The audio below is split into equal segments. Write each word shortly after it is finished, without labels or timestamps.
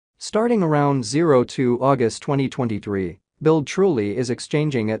Starting around 02 August 2023, Build truly is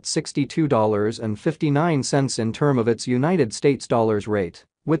exchanging at $62.59 in term of its United States dollars rate,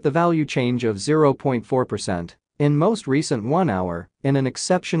 with the value change of 0.4%. In most recent 1 hour, in an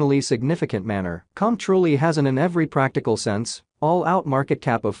exceptionally significant manner, comp truly has in every practical sense, all-out market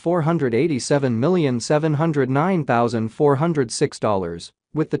cap of $487,709,406,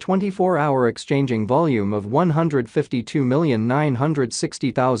 with the 24-hour exchanging volume of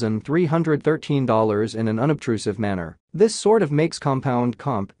 $152,960,313 in an unobtrusive manner. This sort of makes compound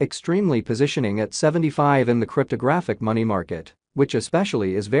comp extremely positioning at 75 in the cryptographic money market, which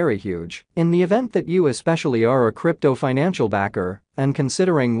especially is very huge. In the event that you especially are a crypto financial backer, and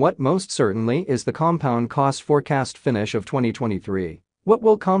considering what most certainly is the compound cost forecast finish of 2023, what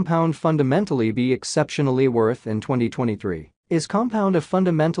will compound fundamentally be exceptionally worth in 2023? Is compound a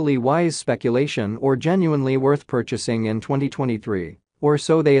fundamentally wise speculation or genuinely worth purchasing in 2023? Or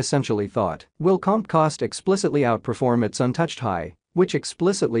so they essentially thought. Will comp cost explicitly outperform its untouched high, which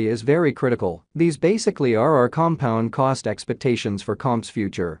explicitly is very critical? These basically are our compound cost expectations for comp's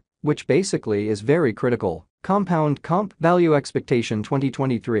future, which basically is very critical. Compound comp value expectation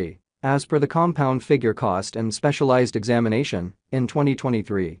 2023. As per the compound figure cost and specialized examination, in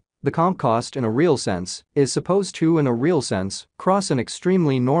 2023, the comp cost in a real sense is supposed to in a real sense cross an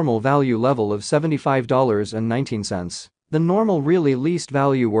extremely normal value level of $75.19. The normal really least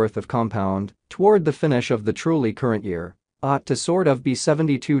value worth of compound toward the finish of the truly current year ought to sort of be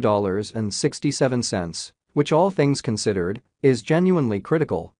 $72.67, which all things considered is genuinely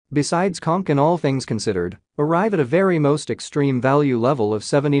critical. Besides comp can all things considered arrive at a very most extreme value level of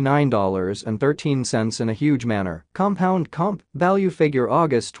 $79.13 in a huge manner. Compound comp value figure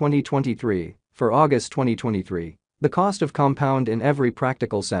August 2023. For August 2023, the cost of compound in every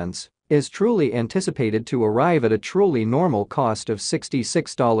practical sense is truly anticipated to arrive at a truly normal cost of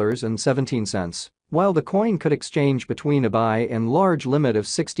 $66.17, while the coin could exchange between a buy and large limit of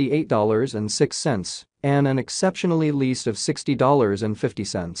 $68.06 and an exceptionally least of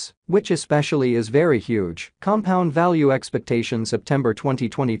 $60.50, which especially is very huge. Compound value expectation September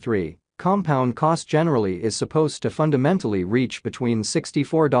 2023. Compound cost generally is supposed to fundamentally reach between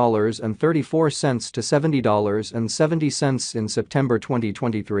 $64.34 to $70.70 in September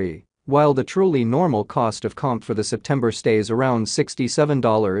 2023, while the truly normal cost of comp for the September stays around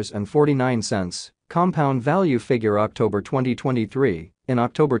 $67.49. Compound value figure October 2023. In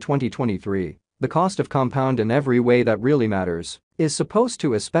October 2023, the cost of compound in every way that really matters is supposed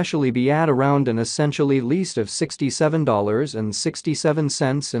to especially be at around an essentially least of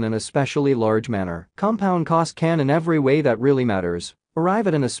 $67.67 in an especially large manner. Compound cost can in every way that really matters arrive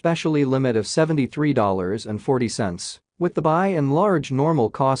at an especially limit of $73.40, with the by and large normal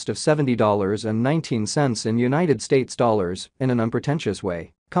cost of $70.19 in United States dollars in an unpretentious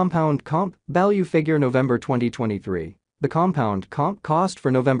way. Compound comp value figure November 2023. The compound comp cost for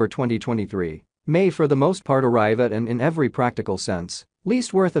November 2023 may for the most part arrive at an in every practical sense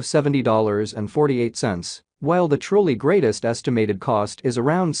least worth of $70.48, while the truly greatest estimated cost is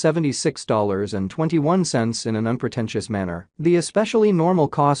around $76.21 in an unpretentious manner. The especially normal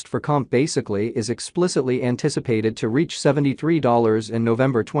cost for comp basically is explicitly anticipated to reach $73 in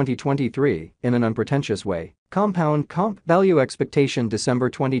November 2023 in an unpretentious way. Compound comp value expectation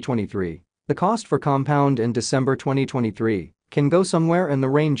December 2023. The cost for compound in December 2023 can go somewhere in the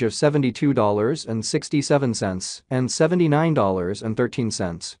range of $72.67 and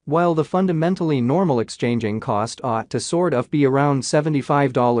 $79.13, while the fundamentally normal exchanging cost ought to sort of be around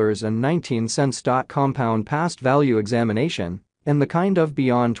 $75.19. Compound past value examination, in the kind of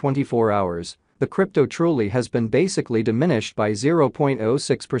beyond 24 hours, the crypto truly has been basically diminished by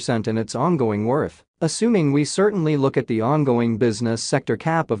 0.06% in its ongoing worth. Assuming we certainly look at the ongoing business sector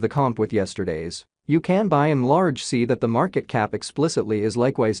cap of the comp with yesterday's, you can by and large see that the market cap explicitly is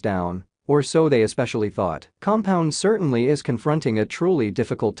likewise down, or so they especially thought. Compound certainly is confronting a truly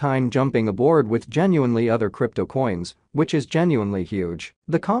difficult time jumping aboard with genuinely other crypto coins, which is genuinely huge.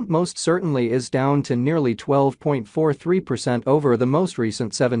 The comp most certainly is down to nearly 12.43% over the most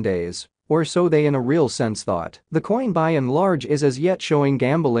recent 7 days, or so they in a real sense thought. The coin by and large is as yet showing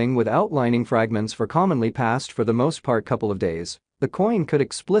gambling with outlining fragments for commonly past for the most part couple of days. The coin could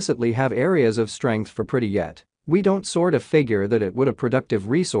explicitly have areas of strength for pretty yet. We don't sort of figure that it would a productive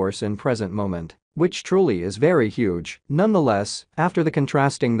resource in present moment, which truly is very huge. Nonetheless, after the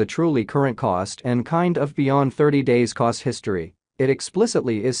contrasting the truly current cost and kind of beyond 30 days cost history, it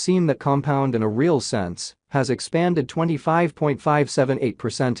explicitly is seen that compound in a real sense has expanded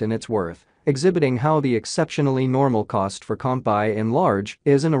 25.578% in its worth, exhibiting how the exceptionally normal cost for comp by and large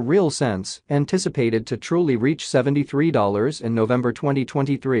is in a real sense anticipated to truly reach $73 in November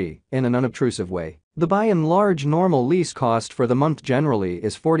 2023 in an unobtrusive way. The by and large normal lease cost for the month generally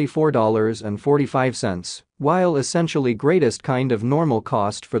is $44.45, while essentially greatest kind of normal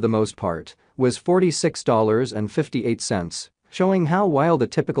cost for the most part was $46.58, showing how while the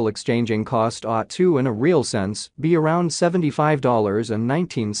typical exchanging cost ought to in a real sense be around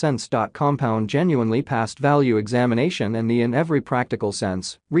 $75.19. Compound genuinely passed value examination in the in every practical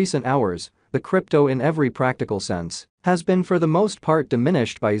sense, recent hours, the crypto in every practical sense has been for the most part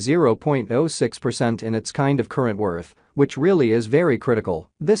diminished by 0.06% in its kind of current worth, which really is very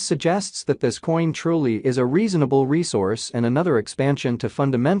critical. This suggests that this coin truly is a reasonable resource and another expansion to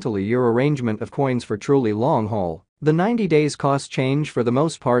fundamentally your arrangement of coins for truly long haul. The 90 days cost change for the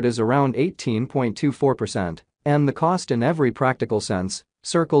most part is around 18.24%, and the cost in every practical sense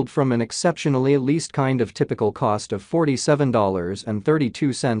circled from an exceptionally at least kind of typical cost of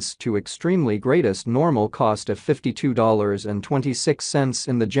 $47.32 to extremely greatest normal cost of $52.26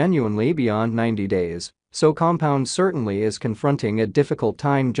 in the genuinely beyond 90 days. So Compound certainly is confronting a difficult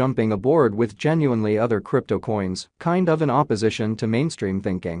time jumping aboard with genuinely other crypto coins, kind of in opposition to mainstream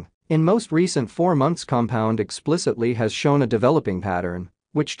thinking. In most recent 4 months, Compound explicitly has shown a developing pattern,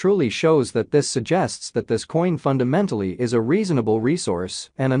 which truly shows that this suggests that this coin fundamentally is a reasonable resource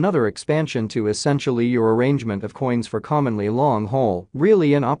and another expansion to essentially your arrangement of coins for commonly long haul,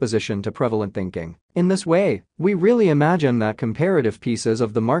 really in opposition to prevalent thinking. In this way, we really imagine that comparative pieces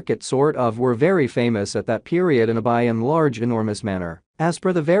of the market sort of were very famous at that period in a by and large enormous manner. As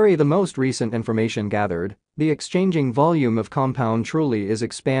per the most recent information gathered, the exchanging volume of Compound truly is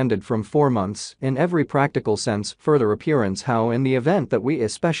expanded from 4 months in every practical sense. Further appearance how in the event that we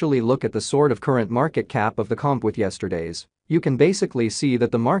especially look at the sort of current market cap of the comp with yesterday's, you can basically see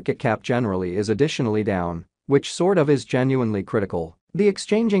that the market cap generally is additionally down, which sort of is genuinely critical. The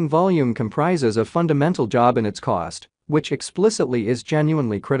exchanging volume comprises a fundamental job in its cost, which explicitly is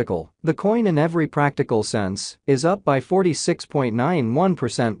genuinely critical. The coin in every practical sense is up by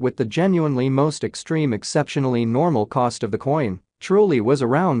 46.91% with the genuinely most extreme exceptionally normal cost of the coin truly was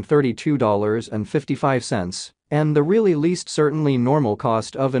around $32.55, and the really least certainly normal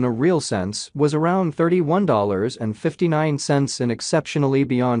cost of in a real sense was around $31.59 in exceptionally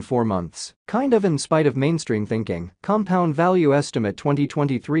beyond 4 months. Kind of in spite of mainstream thinking, Compound Value Estimate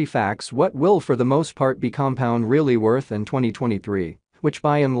 2023 facts what will for the most part be Compound really worth in 2023, which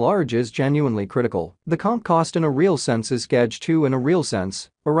by and large is genuinely critical. The comp cost in a real sense is gauged to in a real sense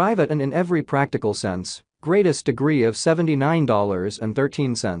arrive at an in every practical sense greatest degree of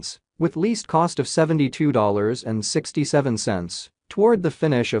 $79.13, with least cost of $72.67, toward the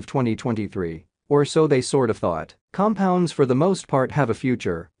finish of 2023, or so they sort of thought. Compounds for the most part have a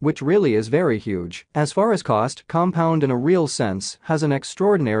future, which really is very huge. As far as cost, Compound in a real sense has an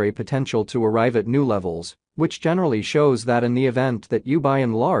extraordinary potential to arrive at new levels, which generally shows that in the event that you by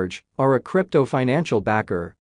and large are a crypto financial backer,